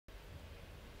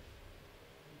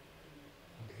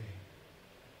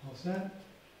set.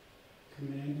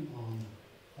 Come in on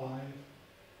 5,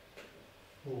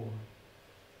 4,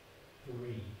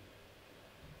 3,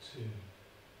 2.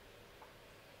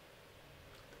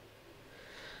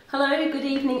 Hello, good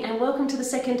evening and welcome to the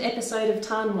second episode of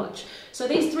Tarnwatch. So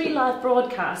these 3 live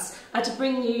broadcasts are to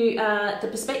bring you the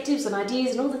perspectives and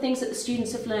ideas and all the things that the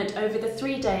students have learnt over the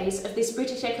 3 days of this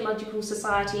British Ecological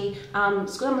Society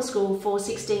summer school for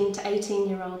 16 to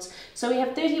 18-year-olds. So we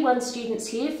have 31 students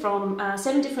here from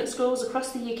 7 different schools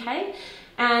across the UK,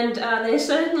 and they're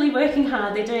certainly working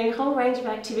hard. They're doing a whole range of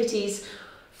activities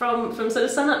from sort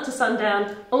of sun up to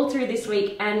sundown all through this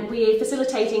week, and we're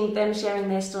facilitating them sharing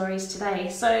their stories today.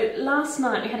 So last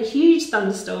night we had a huge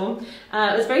thunderstorm.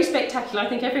 It was very spectacular. I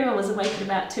think everyone was awake at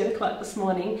about 2 o'clock this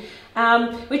morning,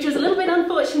 which was a little bit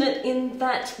unfortunate in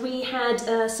that we had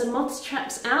some moths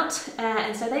traps out,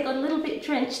 and so they got a little bit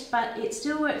drenched, but it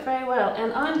still worked very well.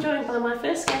 And I'm joined by my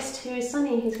first guest, who is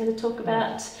Sunny, who's going to talk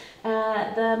about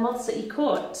the moths that you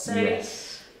caught. So. Yes.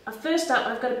 First up,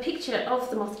 I've got a picture of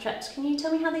the moth traps. Can you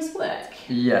tell me how these work?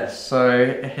 Yes, so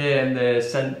here in the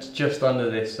centre, just under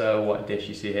this white dish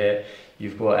you see here,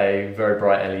 you've got a very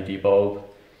bright LED bulb.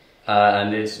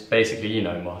 And it's basically, you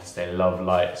know, moths, they love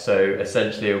light. So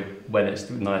essentially, when it's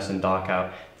nice and dark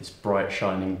out, this bright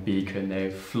shining beacon, they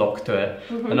flock to it.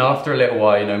 And after a little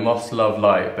while, you know, moths love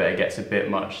light, but it gets a bit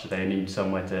much, so they need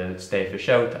somewhere to stay for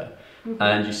shelter.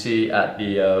 And you see at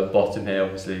the bottom here,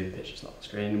 obviously, the picture's not on the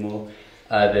screen anymore.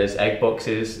 There's egg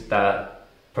boxes that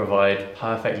provide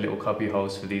perfect little cubby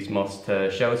holes for these moths to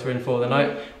shelter in for the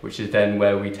night, which is then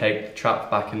where we take the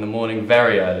trap back in the morning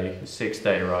very early,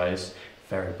 6-day rise,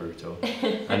 very brutal.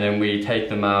 And then we take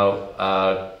them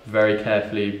out very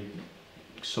carefully,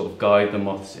 sort of guide the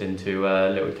moths into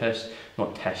little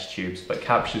not test tubes, but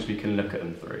capsules we can look at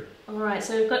them through. Alright,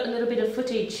 so we've got a little bit of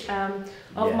footage of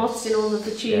moths in all of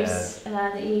the tubes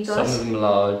that you got. Some of them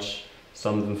large,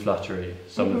 some of them fluttery,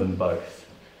 some of them both.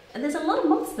 And there's a lot of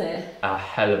moths there. A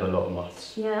hell of a lot of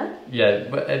moths. Yeah? Yeah,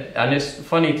 but, and it's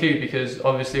funny too, because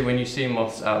obviously when you see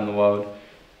moths out in the wild,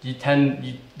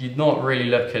 you're not really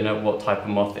looking at what type of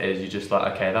moth it is. You're just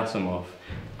like, okay, that's a moth.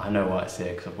 I know why it's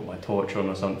here because I put my torch on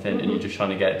or something, and you're just trying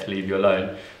to get it to leave you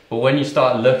alone. But when you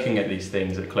start looking at these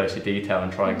things at closer detail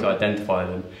and trying to identify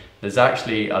them, there's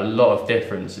actually a lot of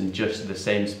difference in just the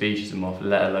same species of moth,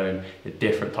 let alone the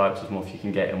different types of moth you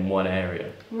can get in one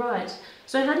area. Right.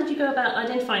 So how did you go about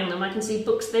identifying them? I can see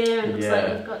books there, and it looks like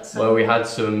you've got some... Well, we had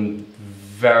some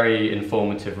very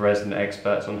informative resident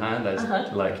experts on hand, as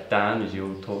like Dan, as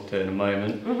you'll talk to in a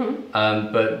moment.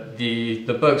 But the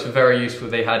books were very useful.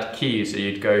 They had keys, so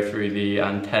you'd go through the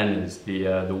antennas,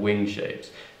 the wing shapes,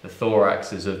 the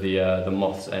thoraxes of the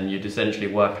moths, and you'd essentially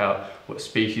work out what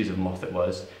species of moth it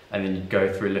was, and then you'd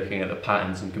go through looking at the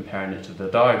patterns and comparing it to the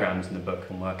diagrams in the book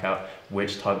and work out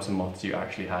which types of moths you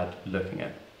actually had looking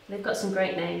at. They've got some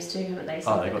great names too, haven't they? They've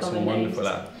got some wonderful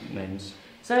names.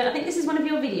 So I think this is one of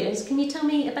your videos. Can you tell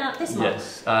me about this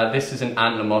moth? Yes, this is an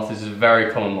antler moth. This is a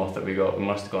very common moth that we got. We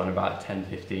must have gotten about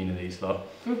 10-15 of these lot.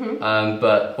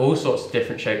 But all sorts of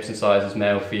different shapes and sizes,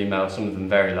 male, female, some of them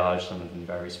very large, some of them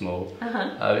very small.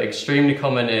 Extremely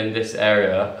common in this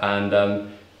area, and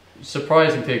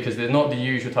surprising too, because they're not the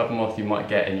usual type of moth you might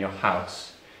get in your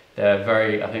house. They're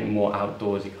very, I think, more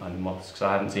outdoorsy kind of moths, because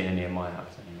I haven't seen any in my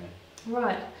house anyway.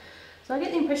 Right. So I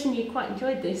get the impression you quite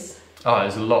enjoyed this. Oh, it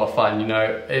was a lot of fun, you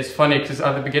know. It's funny because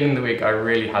at the beginning of the week I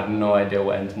really had no idea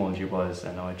what entomology was,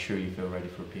 and I truly feel ready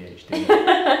for a PhD.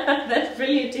 That's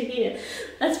brilliant to hear.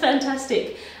 That's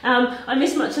fantastic. I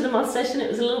missed much of the moth session. It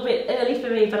was a little bit early for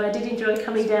me, but I did enjoy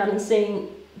coming down and seeing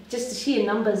just the sheer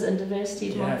numbers and diversity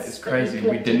of moths. Yeah, it's crazy.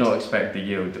 We did not expect the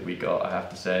yield that we got, I have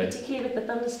to say. Particularly with the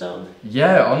thunderstorm.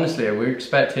 Yeah, honestly, we were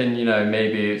expecting, you know,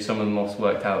 maybe some of the moths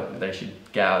worked out that they should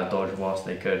get out of Dodge whilst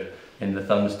they could in the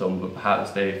thunderstorm, but perhaps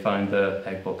they find the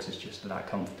egg boxes just that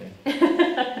comforting.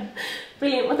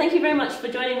 Brilliant. Well, thank you very much for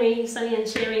joining me, Sunny, and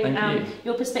sharing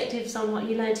your perspectives on what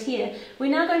you learned here.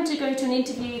 We're now going to go to an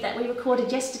interview that we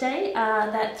recorded yesterday,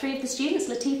 that 3 of the students,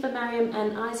 Latifa, Mariam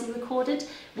and Izzy, recorded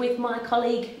with my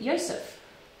colleague Yosef.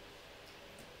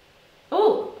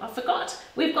 Oh, I forgot.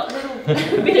 We've got a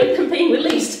little bit of them being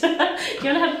released. Do you want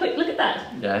to have a quick look at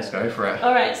that? Yeah, let's go for it.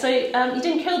 Alright, so you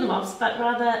didn't kill the moths, but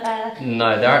rather...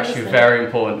 no, they're actually very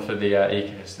important for the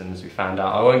ecosystem, as we found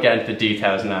out. I won't get into the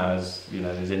details now, as you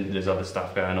know, there's other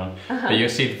stuff going on. But you'll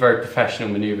see the very professional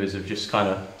manoeuvres of just kind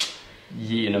of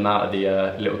yeeting them out of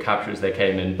the little capsules they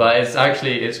came in. But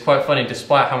it's quite funny,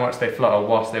 despite how much they flutter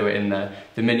whilst they were in there,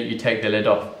 the minute you take the lid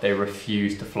off, they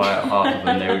refuse to fly out, half of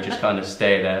them. They would just kind of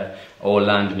stay there or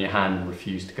land in your hand and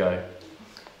refuse to go.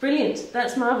 Brilliant,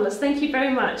 that's marvellous. Thank you very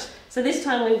much. So this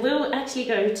time we will actually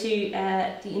go to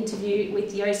the interview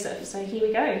with Yosef. So here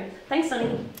we go. Thanks,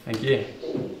 Sonny. Thank you.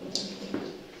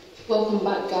 Welcome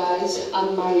back, guys.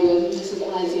 I'm Mariam. This is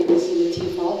Ivy and this is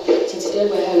Latifa. So today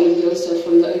we're having Yosef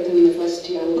from the Open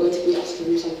University and we're going to be asking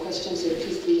him some questions, so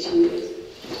please stay tuned.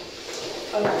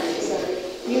 Alright, so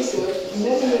Yusuf, you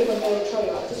never moved from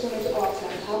Eritrea. I just wanted to ask,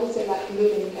 how was it like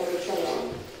living in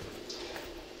Eritrea?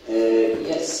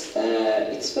 Yes,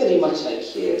 it's very much like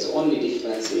here. The only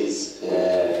difference is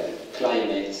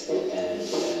climate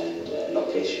and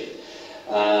location.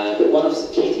 One of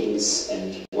the key things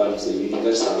and one of the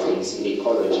universal things in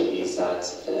ecology is that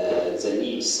the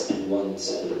needs and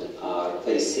wants are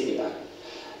very similar.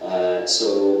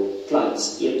 So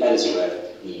plants elsewhere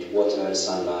need water,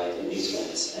 sunlight and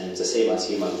nutrients, and the same as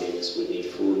human beings would need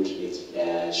food, need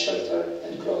shelter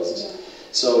and clothes.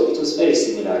 So it was very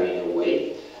similar in a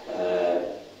way.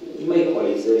 You may call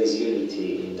it there is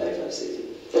unity in diversity.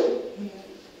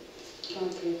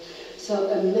 Okay.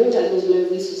 So knowing that there was no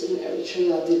resources in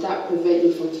Eritrea, did that prevent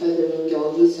you from furthering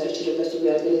your research to the best of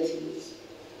your abilities?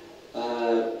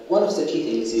 One of the key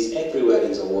things is everywhere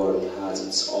in the world has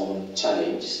its own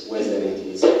challenge, whether it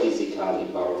is physical,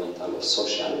 environmental or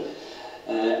social.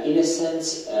 In a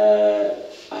sense,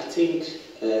 I think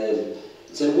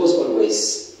there was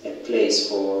always a place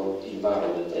for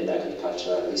environment and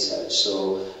agricultural research.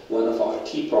 So one of our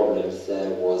key problems there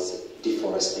was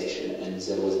deforestation, and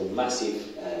there was a massive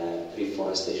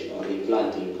reforestation or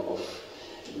replanting of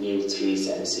new trees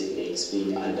and seedlings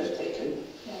being undertaken.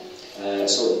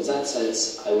 So in that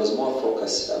sense, I was more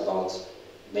focused about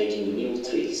making new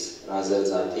trees rather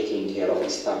than taking care of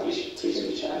established trees,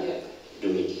 which I'm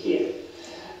doing here.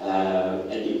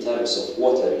 And in terms of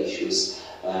water issues,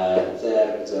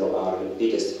 there the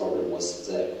biggest problem was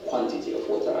the quantity of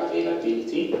water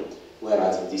availability,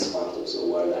 whereas in this part of the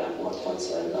world I am more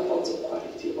concerned about the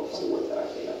quality of the water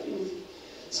availability.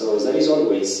 So there is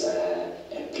always a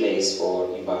place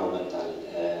for environmental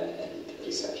and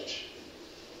research.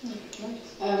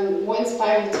 What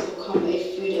inspired you to become a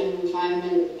food and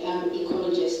environment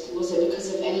ecologist? Was it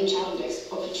because of any childhood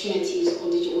opportunities, or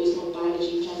did you always love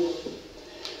biology in general?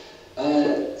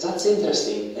 That's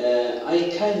interesting. I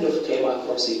kind of came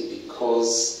across it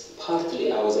because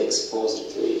partly I was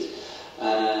exposed to it.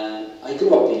 I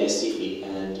grew up in a city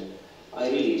and I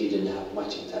really didn't have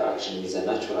much interaction with the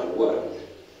natural world.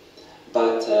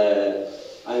 But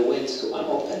I went to an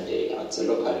open day at the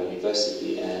local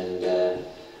university, and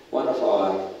one of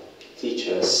our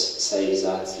teachers says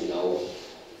that,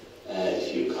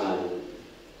 if you can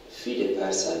feed a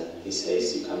person, he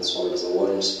says you can solve the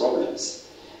world's problems.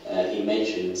 He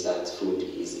mentioned that food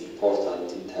is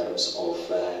important in terms of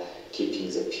keeping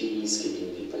the peace,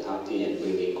 keeping people happy and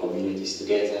bringing communities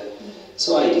together.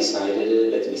 So I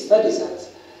decided, let me study that.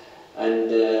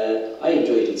 And I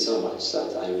enjoyed it so much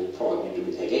that I will probably do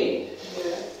it again.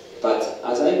 But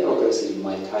as I progressed in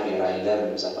my career, I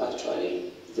learned that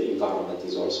actually the environment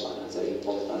is also another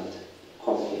important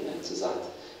complement to that.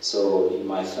 So in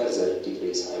my further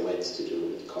degrees, I went to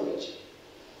do ecology.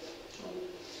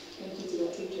 Thank you to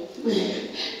that teacher.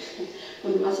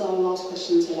 As our last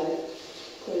question to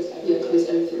close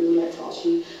everything, we'd like to ask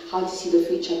you, how do you see the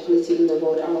future policy in the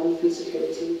world around food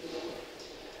security?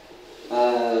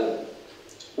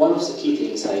 One of the key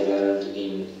things I learned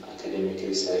in academic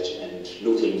research and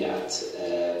looking at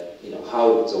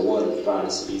how the world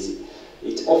runs is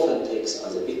it often takes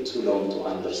us a bit too long to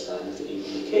understand the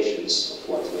implications of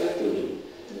what we are doing,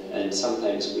 and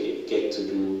sometimes we get to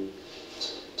do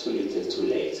too little too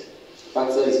late.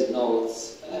 But there is not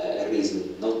a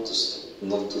reason not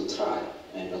to try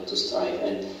and not to strive.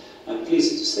 And I'm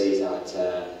pleased to say that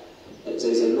there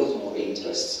is a lot more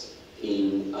interest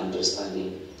in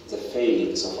understanding the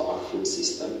failings of our food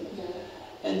system,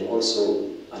 and also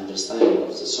understanding of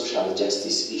the social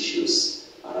justice issues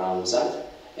around that.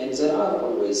 And there are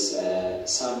always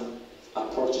some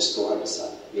approaches towards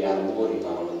that. We are more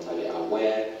environmentally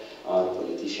aware, our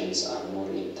politicians are more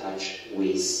in touch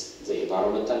with the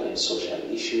environmental and social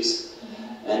issues,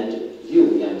 and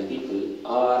you young people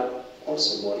are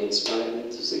also more inspiring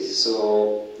to this.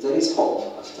 So there is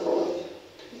hope after all.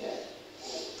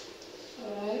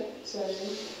 Alright, so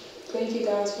thank you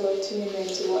guys for tuning in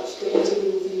to watch the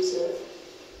interview with Yusuf.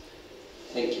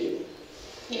 Thank you.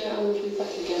 Yeah, and we'll be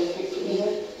back again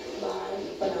hopefully. Bye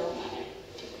for now.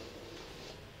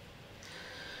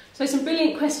 So some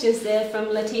brilliant questions there from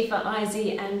Latifa,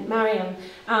 Izzy and Mariam,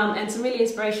 and some really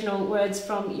inspirational words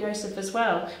from Yosef as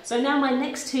well. So now my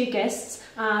next two guests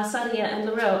are Sadia and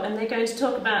Laurel, and they're going to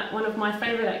talk about one of my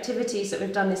favourite activities that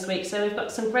we've done this week. So we've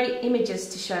got some great images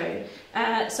to show.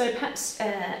 So perhaps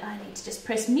I need to just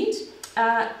press mute.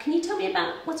 Can you tell me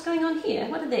about what's going on here?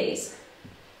 What are these?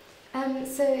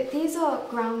 So these are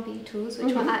ground beetles,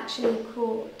 which were actually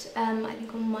caught, I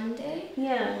think, on Monday.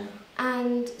 Yeah.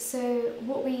 And so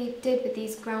what we did with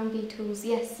these ground beetles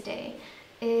yesterday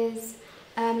is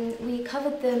we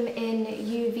covered them in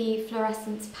UV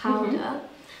fluorescence powder.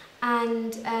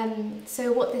 And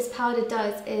so what this powder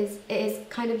does is it is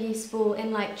kind of useful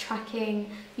in like tracking,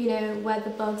 you know, where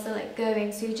the bugs are like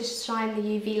going. So you just shine the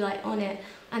UV light on it,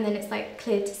 and then it's like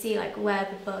clear to see like where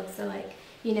the bugs are like,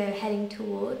 you know, heading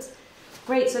towards.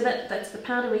 Great, so that's the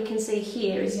powder we can see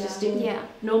here is just in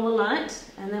normal light,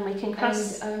 and then we can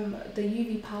cross. And the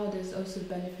UV powder is also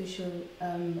beneficial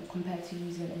compared to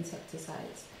using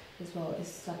insecticides as well.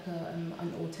 It's like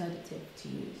an alternative to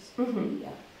use. Yeah.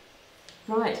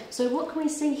 Right, so what can we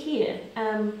see here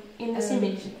in this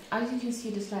image? As you can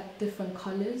see, there's like different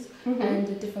colours, and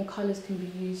the different colours can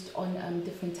be used on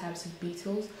different types of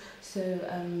beetles. So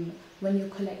when you're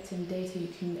collecting data, you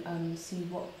can see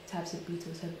what types of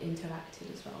beetles have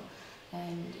interacted as well.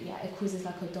 And yeah, it causes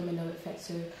like a domino effect.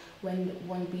 So when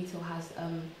one beetle has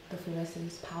the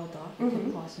fluorescence powder, it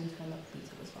can pass into another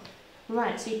beetle as well.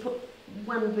 Right, so you put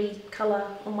one colour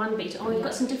on one beetle. Oh, we've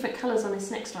got some different colours on this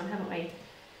next one, haven't we?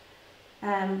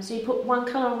 So you put one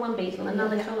colour on one beetle,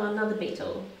 another colour on another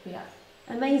beetle. Yeah.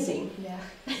 Amazing. Yeah.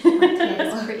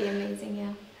 It's pretty amazing,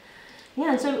 yeah.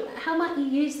 Yeah, so how might you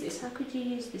use this? How could you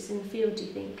use this in the field, do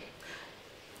you think?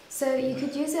 So you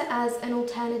could use it as an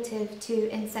alternative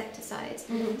to insecticides.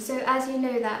 So as you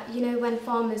know that, you know, when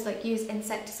farmers like use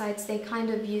insecticides, they kind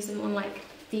of use them on like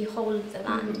the whole of the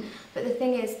land. But the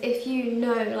thing is, if you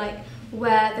know like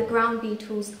where the ground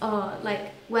beetles are,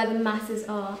 like where the masses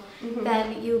are,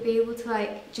 then you'll be able to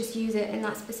like just use it in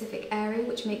that specific area,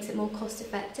 which makes it more cost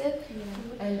effective.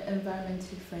 And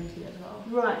environmentally friendly as well.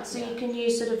 Right, so you can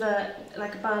use sort of a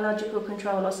biological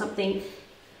control or something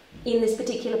in this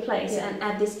particular place and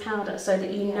add this powder so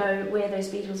that you know where those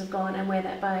beetles have gone and where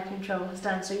that biocontrol has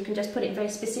done. So you can just put it in very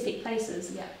specific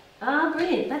places. Yeah. Ah,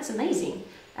 brilliant, that's amazing.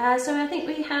 So I think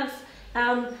we have,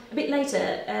 a bit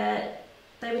later,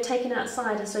 they were taken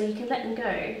outside, and so you can let them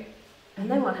go. And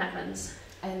then what happens?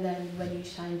 And then when you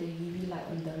shine the UV light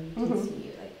on them, you can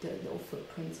see like the little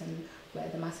footprints and where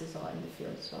the masses are in the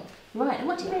field as well. Right, and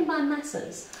what do you mean by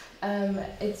masses?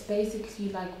 It's basically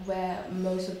like where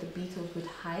most of the beetles would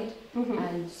hide,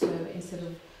 and so instead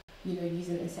of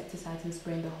using insecticides and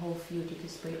spraying the whole field, you could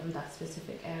spray on that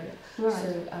specific area. Right.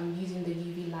 So using the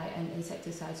UV light and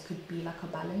insecticides could be like a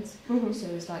balance. So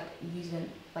it's like using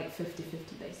like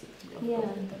 50-50 basically of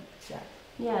both of them.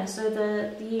 Yeah, so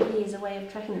the UV is a way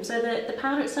of tracking them. So the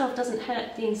powder itself doesn't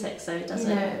hurt the insects though, does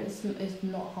it? No, it's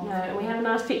not harmful. No, we have a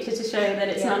nice picture to show that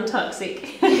it's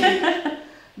non-toxic. Yeah,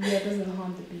 it doesn't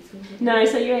harm the beetles. No,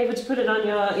 so you're able to put it on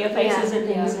your faces and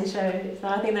things and show it. So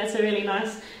I think that's a really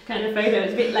nice kind of photo.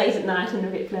 It's a bit late at night and a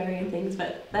bit blurry and things,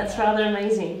 but that's rather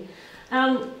amazing.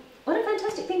 What a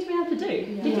fantastic thing to be able to do.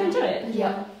 Yeah. Did you enjoy it?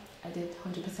 Yeah. I did,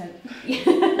 100%.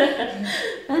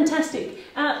 Fantastic.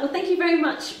 Well, thank you very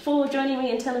much for joining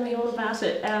me and telling me all about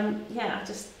it.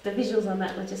 Just the visuals on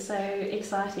that were just so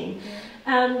exciting.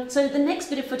 So the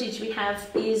next bit of footage we have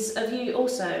is of you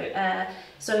also.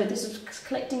 So this was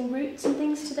collecting roots and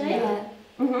things today? Yeah.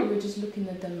 We were just looking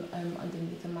at them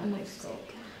underneath the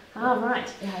microscope. Ah, right.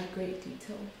 It had great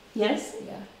detail. Yes?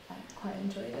 Yeah, I quite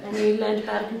enjoyed it. And you learned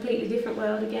about a completely different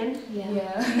world again?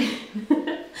 Yeah.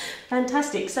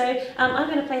 Fantastic. So I'm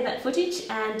going to play that footage,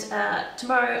 and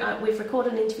tomorrow we've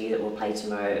recorded an interview that we'll play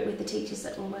tomorrow with the teachers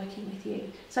that were working with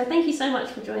you. So thank you so much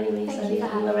for joining me, Sadia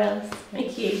and Laurel.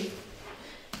 Thank you.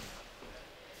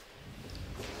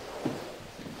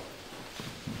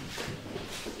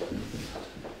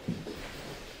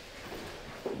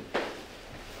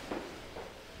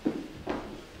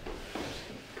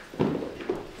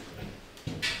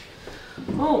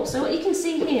 Oh, so what you can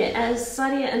see here, as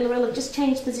Sadia and Laurel have just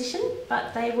changed position,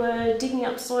 but they were digging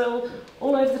up soil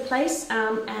all over the place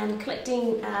and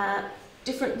collecting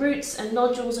different roots and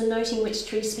nodules and noting which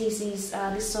tree species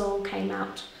this soil came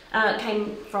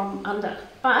from under.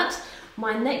 But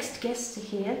my next guests are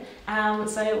here,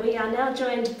 so we are now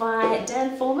joined by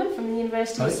Dan Foreman from the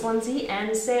University of Swansea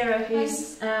and Sarah,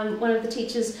 who's one of the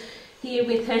teachers here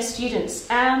with her students.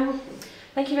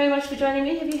 Thank you very much for joining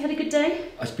me. Have you had a good day?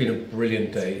 It's been a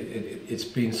brilliant day. It's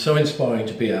been so inspiring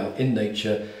to be out in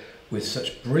nature with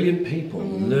such brilliant people,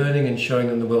 learning and showing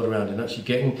them the world around and actually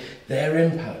getting their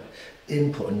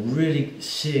input and really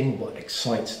seeing what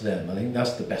excites them. I think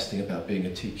that's the best thing about being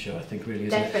a teacher, I think, really,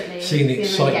 isn't Definitely. it? Seeing the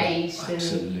excitement. Engaged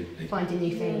Absolutely. and finding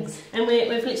new things. And we've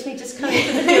literally just come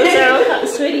into the field, they're all got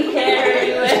sweaty hair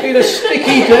everywhere. It's been a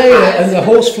sticky day and the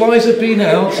horse flies have been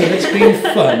out and it's been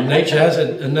fun. Nature has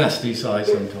a nasty side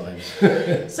sometimes.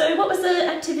 So what was the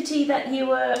activity that you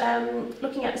were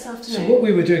looking at this afternoon? So what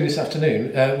we were doing this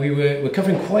afternoon, we were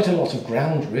covering quite a lot of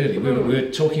ground, really. We were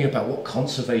talking about what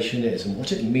conservation is and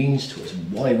what it means to us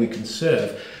and why we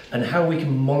conserve and how we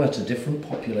can monitor different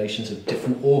populations of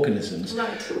different organisms.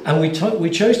 Right. And we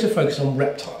chose to focus on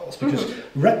reptiles because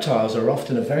reptiles are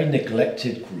often a very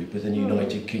neglected group within the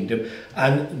United Kingdom,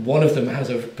 and one of them has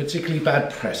a particularly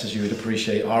bad press, as you would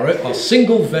appreciate, our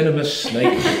single venomous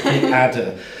snake, the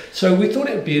adder. So we thought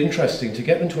it would be interesting to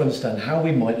get them to understand how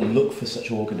we might look for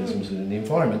such organisms within the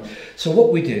environment. So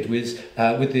what we did was,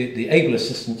 with the able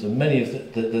assistance of many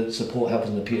of the support helpers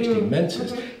and the PhD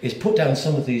mentors, is put down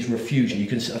some of these refugia.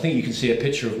 I think you can see a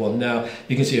picture of one now.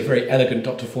 You can see a very elegant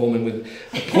Dr. Foreman with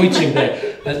pointing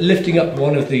there, lifting up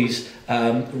one of these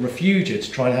refugia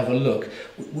to try and have a look.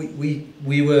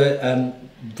 We were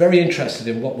very interested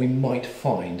in what we might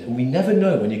find, and we never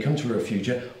know when you come to a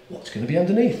refugia what's going to be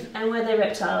underneath. And were they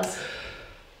reptiles?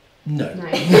 No.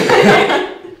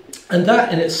 And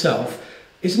that in itself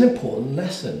is an important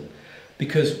lesson,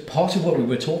 because part of what we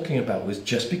were talking about was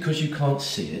just because you can't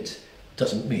see it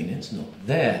doesn't mean it's not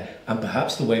there. And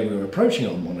perhaps the way we were approaching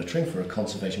our monitoring for a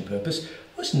conservation purpose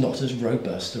was not as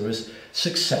robust or as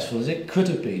successful as it could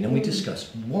have been, and we discussed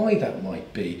why that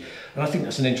might be. And I think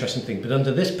that's an interesting thing. But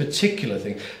under this particular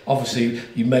thing, obviously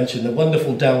you mentioned the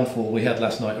wonderful downfall we had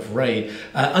last night of rain.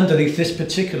 Underneath this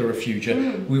particular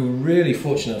refugia, we were really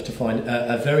fortunate enough to find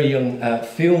a very young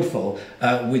field foal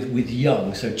with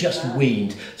young, so just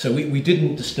weaned. So we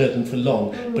didn't disturb them for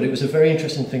long, but it was a very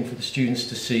interesting thing for the students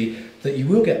to see that you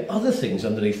will get other things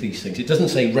underneath these things. It doesn't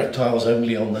say reptiles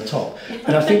only on the top.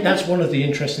 And I think that's one of the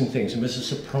interesting things, and it was a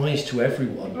surprise to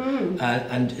everyone.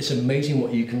 And it's amazing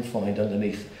what you can find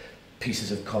underneath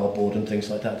pieces of cardboard and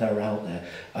things like that that are out there.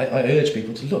 I urge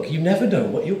people to look. You never know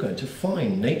what you're going to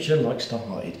find. Nature likes to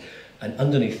hide. And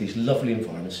underneath these lovely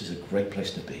environments is a great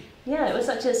place to be. Yeah, it was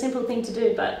such a simple thing to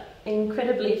do, but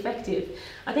incredibly effective.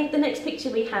 I think the next picture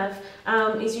we have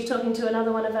is you talking to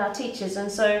another one of our teachers,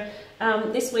 and so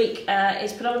this week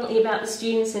is predominantly about the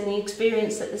students and the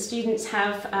experience that the students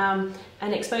have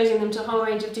and exposing them to a whole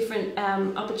range of different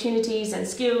opportunities and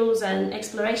skills and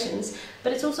explorations.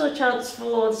 But it's also a chance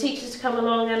for the teachers to come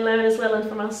along and learn as well, and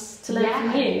from us to learn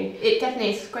from you. It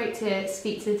definitely is great to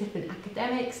speak to different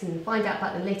academics and find out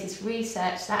about the latest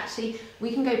research. So actually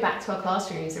we can go back to our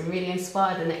classrooms and really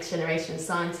inspire the next generation of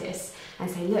scientists and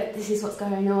say, look, this is what's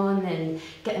going on, and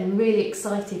get them really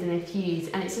excited and infused.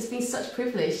 And it's just been such a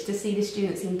privilege to see the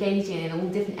students engaging in all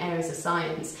different areas of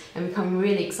science and become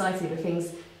really excited with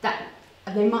things that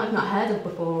they might have not heard of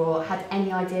before or had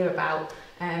any idea about.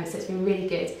 So it's been really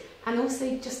good. And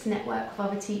also just to network with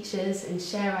other teachers and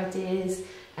share ideas.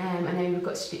 I know we've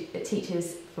got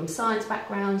teachers from science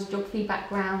backgrounds, geography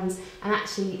backgrounds, and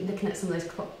actually looking at some of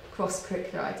those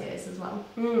cross-curricular ideas as well.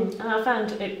 And I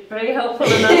found it very helpful,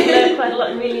 and I learned quite a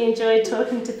lot and really enjoyed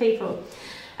talking to people.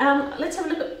 Let's have a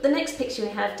look at the next picture we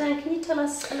have. Dan, can you tell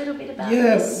us a little bit about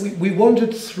this? Yeah, we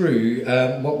wandered through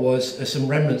what was some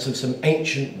remnants of some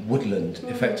ancient woodland,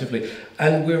 effectively,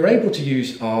 and we were able to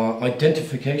use our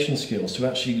identification skills to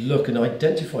actually look and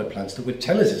identify plants that would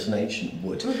tell us it's an ancient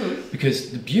wood,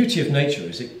 because the beauty of nature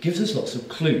is it gives us lots of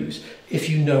clues if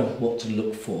you know what to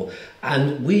look for.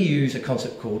 And we use a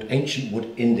concept called ancient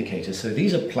wood indicators. So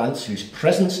these are plants whose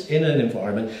presence in an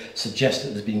environment suggests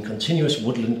that there's been continuous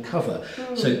woodland cover.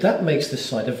 So that makes this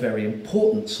site a very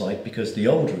important site, because the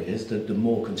older it is, the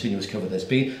more continuous cover there's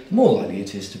been, the more likely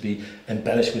it is to be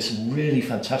embellished with some really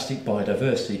fantastic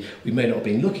biodiversity. We may not have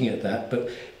been looking at that, but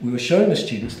we were showing the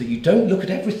students that you don't look at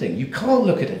everything. You can't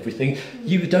look at everything.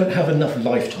 You don't have enough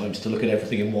lifetimes to look at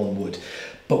everything in one wood.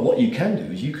 But what you can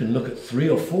do is you can look at 3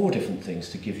 or 4 different things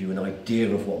to give you an idea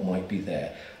of what might be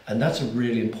there. And that's a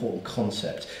really important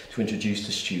concept to introduce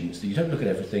to students, that you don't look at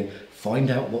everything, find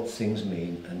out what things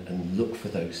mean and look for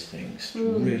those things.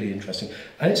 Really interesting.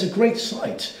 And it's a great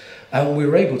site. And we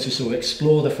were able to sort of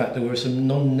explore the fact there were some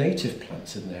non-native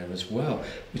plants in there as well,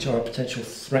 which are a potential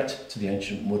threat to the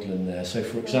ancient woodland there. So,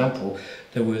 for example,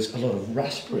 there was a lot of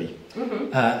raspberry.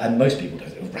 And most people don't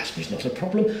think raspberry's not a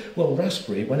problem. Well,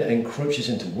 raspberry, when it encroaches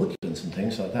into woodlands and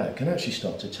things like that, can actually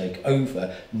start to take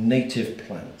over native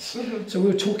plants. So we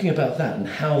were talking about that and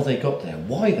how they got there,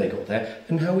 why they got there,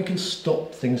 and how we can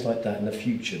stop things like that that in the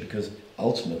future, because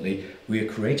ultimately we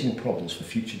are creating problems for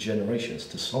future generations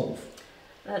to solve.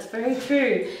 That's very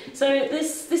true. So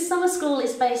this summer school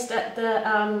is based at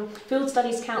the Field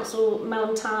Studies Council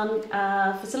Mount Tarn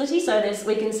facility. So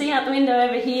we can see out the window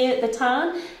over here the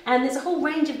Tarn, and there's a whole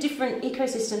range of different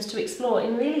ecosystems to explore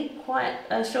in really quite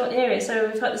a short area. So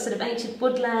we've got the sort of ancient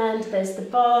woodland, there's the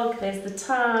bog, there's the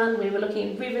Tarn, we were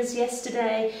looking at rivers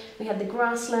yesterday, we had the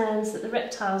grasslands that the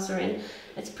reptiles are in.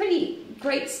 It's a pretty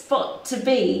great spot to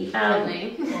be.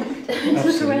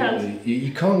 Look around.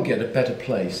 You can't get a better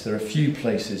place. There are few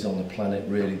places on the planet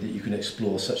really that you can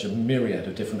explore such a myriad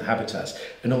of different habitats,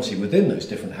 and obviously within those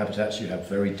different habitats you have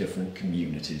very different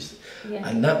communities,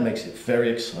 and that makes it very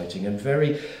exciting and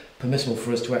very permissible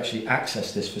for us to actually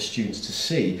access this for students to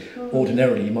see.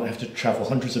 Ordinarily you might have to travel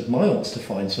hundreds of miles to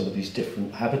find some of these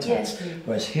different habitats,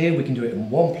 whereas here we can do it in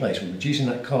one place. We're reducing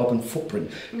that carbon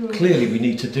footprint. Clearly we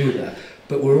need to do that,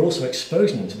 but we're also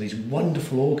exposing them to these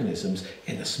wonderful organisms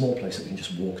in a small place that we can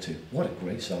just walk to. What a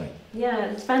great sign. Yeah,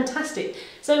 it's fantastic.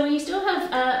 So we still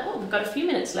have, we've got a few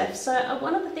minutes left. So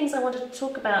one of the things I wanted to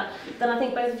talk about that I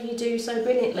think both of you do so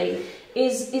brilliantly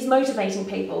is motivating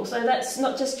people. So that's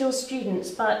not just your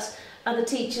students, but other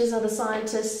teachers, other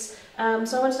scientists.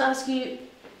 So I wanted to ask you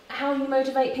how you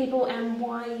motivate people and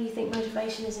why you think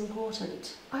motivation is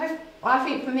important. I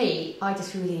think for me, I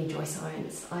just really enjoy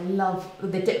science. I love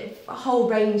the whole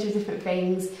range of different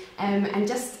things, and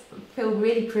just feel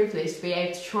really privileged to be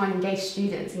able to try and engage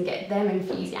students and get them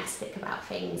enthusiastic about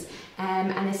things.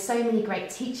 And there's so many great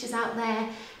teachers out there,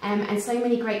 and so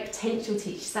many great potential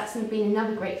teachers. That's been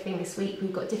another great thing this week.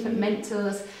 We've got different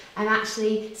mentors, and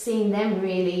actually seeing them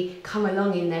really come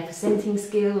along in their presenting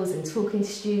skills and talking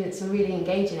to students and really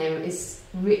engaging them is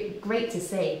great to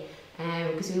see.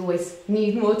 Because we always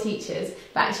need more teachers,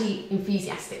 but actually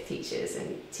enthusiastic teachers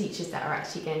and teachers that are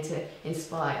actually going to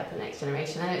inspire the next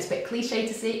generation. I know it's a bit cliche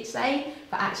to say,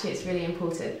 but actually it's really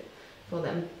important for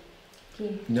them.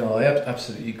 No, I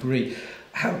absolutely agree.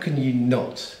 How can you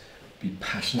not be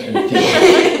passionate and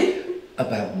enthusiastic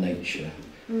about nature?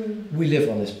 We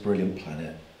live on this brilliant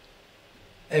planet.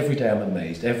 Every day I'm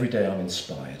amazed, every day I'm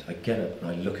inspired. I get up and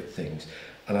I look at things,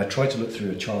 and I try to look through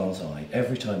a child's eye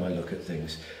every time I look at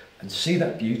things and see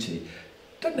that beauty.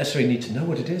 I don't necessarily need to know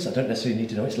what it is. I don't necessarily need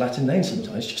to know its Latin name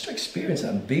sometimes, just to experience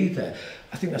that and be there.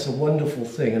 I think that's a wonderful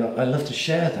thing, and I love to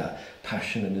share that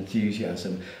passion and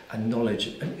enthusiasm and knowledge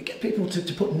and get people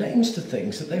to put names to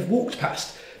things that they've walked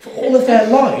past for all of their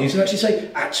lives and actually say,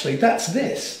 actually, that's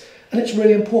this. And it's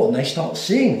really important. They start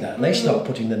seeing that, and they start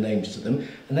putting the names to them,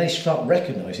 and they start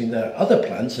recognising there are other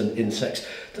plants and insects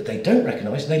that they don't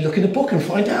recognise, and they look in a book and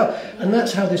find out. And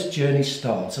that's how this journey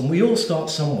starts. And we all start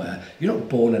somewhere. You're not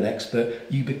born an expert,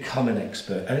 you become an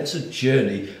expert. And it's a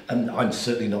journey, and I'm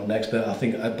certainly not an expert. I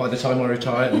think by the time I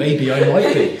retire, maybe I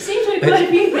might be. Seems to be quite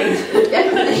a few things,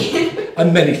 definitely.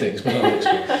 I'm many things, but I'm an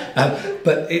expert.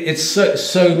 But it's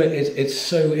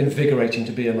so invigorating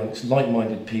to be amongst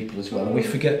like-minded people as well, and we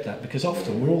forget that because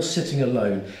often we're all sitting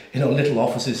alone in our little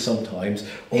offices sometimes,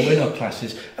 or in our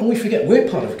classes, and we forget we're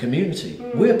part of a community.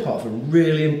 We're part of a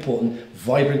really important,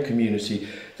 vibrant community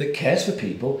that cares for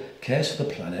people, cares for the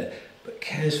planet, but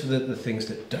cares for the things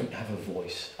that don't have a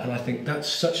voice. And I think that's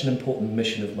such an important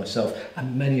mission of myself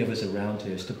and many of us around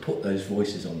here, is to put those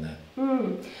voices on there.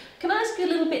 Can I ask you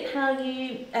a little bit how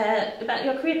you, about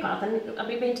your career path? And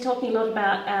we've been talking a lot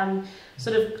about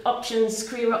sort of options,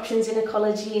 career options in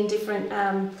ecology and different,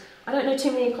 I don't know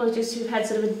too many ecologists who've had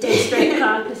sort of a dead straight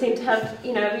path. They seem to have,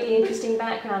 really interesting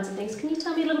backgrounds and things. Can you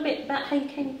tell me a little bit about how you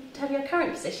came to have your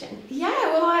current position? Yeah,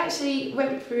 well, I actually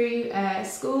went through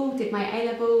school, did my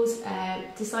A-levels,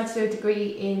 decided to do a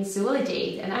degree in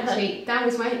zoology, and actually Dan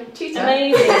was my tutor.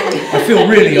 Amazing. I feel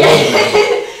really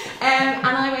old.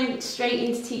 And I went straight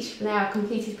into teaching from there. I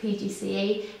completed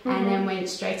PGCE and then went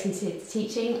straight into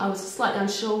teaching. I was slightly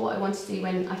unsure what I wanted to do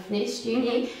when I finished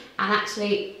uni, and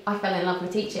actually I fell in love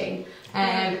with teaching,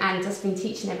 and just been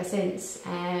teaching ever since.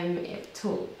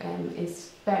 Taught in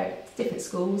different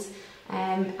schools,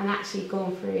 and actually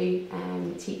gone through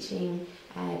teaching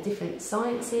different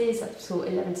sciences. I've taught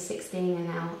 11 to 16 and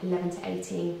now 11 to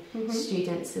 18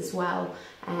 students as well,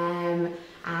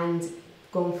 and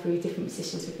gone through different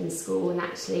positions within school, and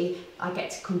actually I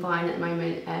get to combine at the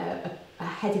moment a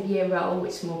head of year role,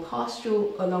 which is more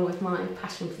pastoral, along with my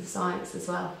passion for the science as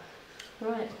well.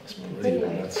 Right. That's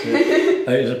brilliant. That's it.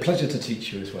 It was a pleasure to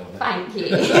teach you as well. Thank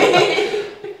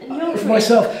you. For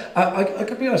myself, I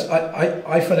can be honest,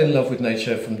 I fell in love with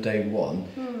nature from day one.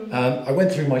 I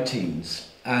went through my teens,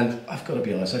 and I've got to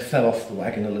be honest, I fell off the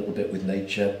wagon a little bit with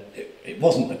nature. It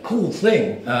wasn't a cool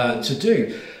thing to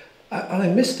do, and I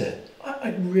missed it. I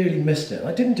really missed it.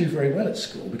 I didn't do very well at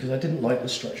school because I didn't like the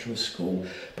structure of school,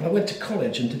 but I went to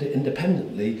college and did it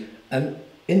independently, and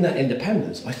in that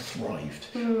independence I thrived.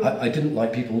 I didn't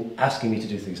like people asking me to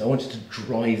do things. I wanted to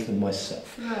drive them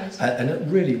myself. Right. And it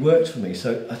really worked for me.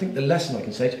 So I think the lesson I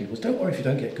can say to people is don't worry if you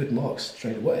don't get good marks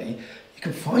straight away. You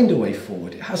can find a way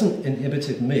forward. It hasn't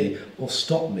inhibited me or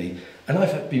stopped me. And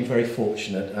I've been very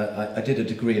fortunate. I did a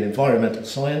degree in environmental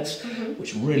science,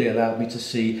 which really allowed me to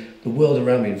see the world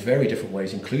around me in very different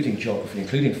ways, including geography,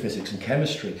 including physics and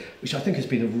chemistry, which I think has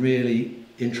been a really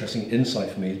interesting insight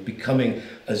for me, becoming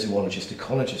a zoologist,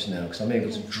 ecologist now, because I'm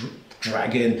able to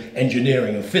drag in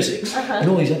engineering and physics and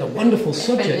all these other wonderful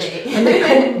subjects,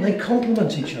 and they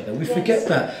complement each other. We forget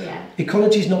that. Yeah.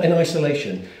 Ecology is not in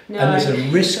isolation, No, and there's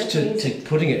a risk definitely to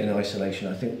putting it in isolation.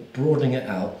 I think broadening it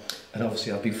out, and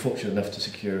obviously I've been fortunate enough to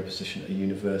secure a position at a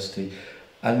university,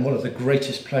 and one of the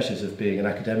greatest pleasures of being an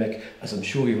academic, as I'm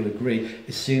sure you will agree,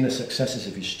 is seeing the successes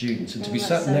of your students, and to be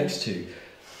sat next to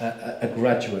a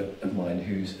graduate of mine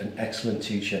who's an excellent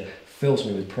teacher fills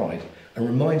me with pride and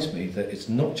reminds me that it's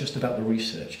not just about the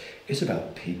research, it's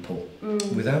about people.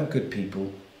 Without good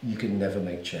people, you can never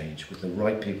make change. With the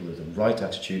right people, with the right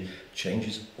attitude, change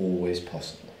is always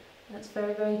possible. That's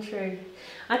very, very true.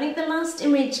 I think the last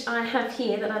image I have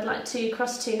here that I'd like to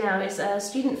cross to now is a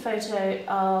student photo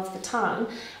of the Tarn.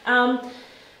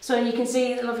 So you can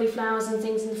see the lovely flowers and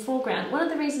things in the foreground. One of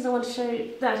the reasons I want to show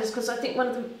that is because I think one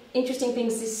of the interesting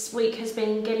things this week has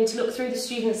been getting to look through the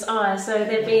students' eyes. So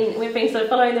we've been sort of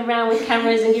following them around with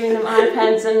cameras and giving them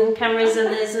iPads and cameras, and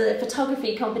there's a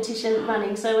photography competition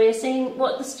running. So we're seeing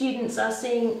what the students are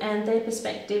seeing and their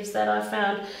perspectives that I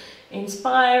found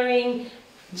inspiring,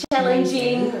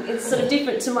 challenging. It's sort of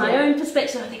different to my own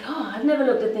perspective. I think, oh, I've never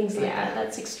looked at things like that.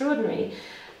 That's extraordinary.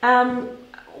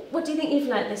 What do you think you've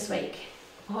learnt this week?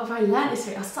 What have I learnt this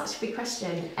week? That's such a big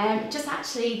question. Just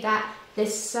actually that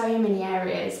there's so many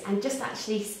areas, and just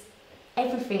actually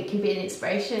everything can be an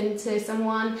inspiration to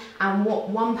someone, and what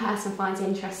one person finds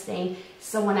interesting,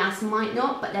 someone else might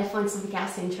not, but they'll find something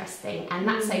else interesting, and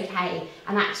that's okay.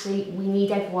 And actually we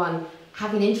need everyone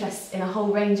having interest in a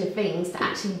whole range of things to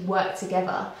actually work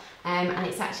together. And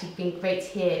it's actually been great to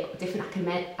hear different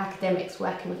academics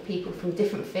working with people from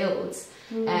different fields.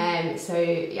 So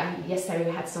yesterday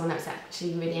we had someone that was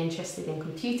actually really interested in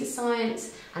computer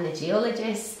science, and a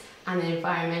geologist and an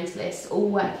environmentalist, all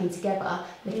working together,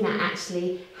 looking at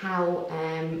actually how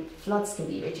floods can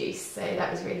be reduced. So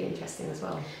that was really interesting as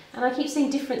well. And I keep seeing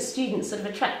different students sort of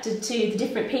attracted to the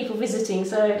different people visiting.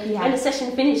 So when the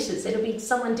session finishes, it'll be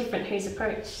someone different who's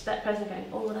approached that person going,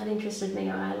 oh, that interested me,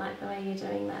 or I like the way you're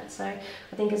doing that. So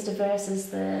I think as diverse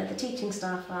as the teaching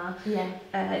staff are,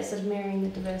 it's sort of mirroring the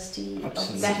diversity of the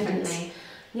students. Definitely.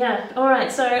 Yeah, all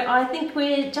right, so I think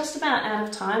we're just about out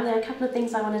of time. There are a couple of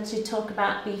things I wanted to talk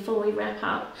about before we wrap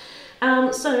up.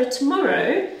 So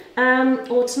tomorrow,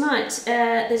 or tonight,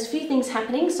 there's a few things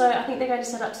happening. So I think they're going to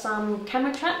set up some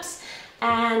camera traps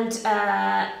and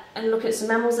look at some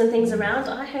mammals and things around.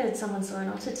 I heard someone saw an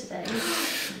otter today.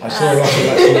 I saw an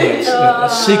otter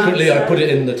last night. Secretly, I put it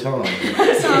in the Tarn.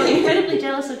 So I'm incredibly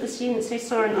jealous of the students who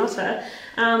saw an otter.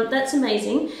 That's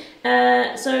amazing.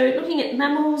 So looking at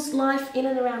mammals, life in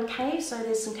and around caves, so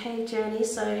there's some cave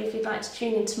journeys, so if you'd like to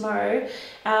tune in tomorrow,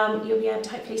 you'll be able to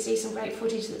hopefully see some great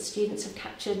footage that students have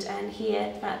captured and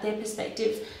hear about their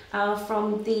perspective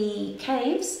from the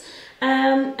caves.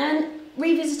 And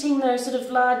revisiting those sort of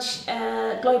large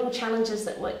global challenges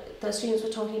that the students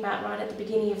were talking about right at the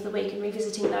beginning of the week, and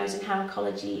revisiting those and how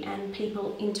ecology and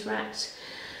people interact.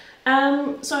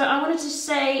 So I wanted to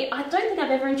say, I don't think I've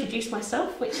ever introduced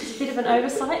myself, which is a bit of an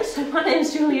oversight. So my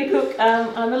name's Julia Cook.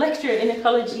 I'm a lecturer in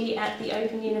ecology at the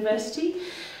Open University.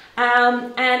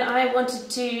 And I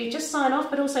wanted to just sign off,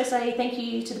 but also say thank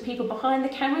you to the people behind the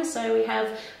camera. So we have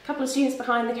a couple of students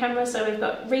behind the camera. So we've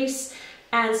got Reese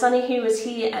and Sunny, who was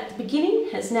here at the beginning,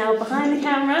 is now behind the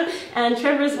camera, and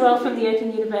Trevor as well from the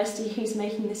Open University, who's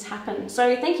making this happen.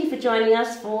 So thank you for joining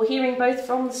us, for hearing both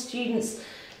from the students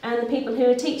and the people who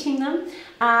are teaching them,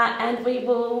 and we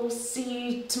will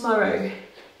see you tomorrow.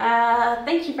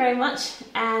 Thank you very much,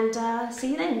 and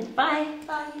see you then. Bye.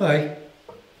 Bye.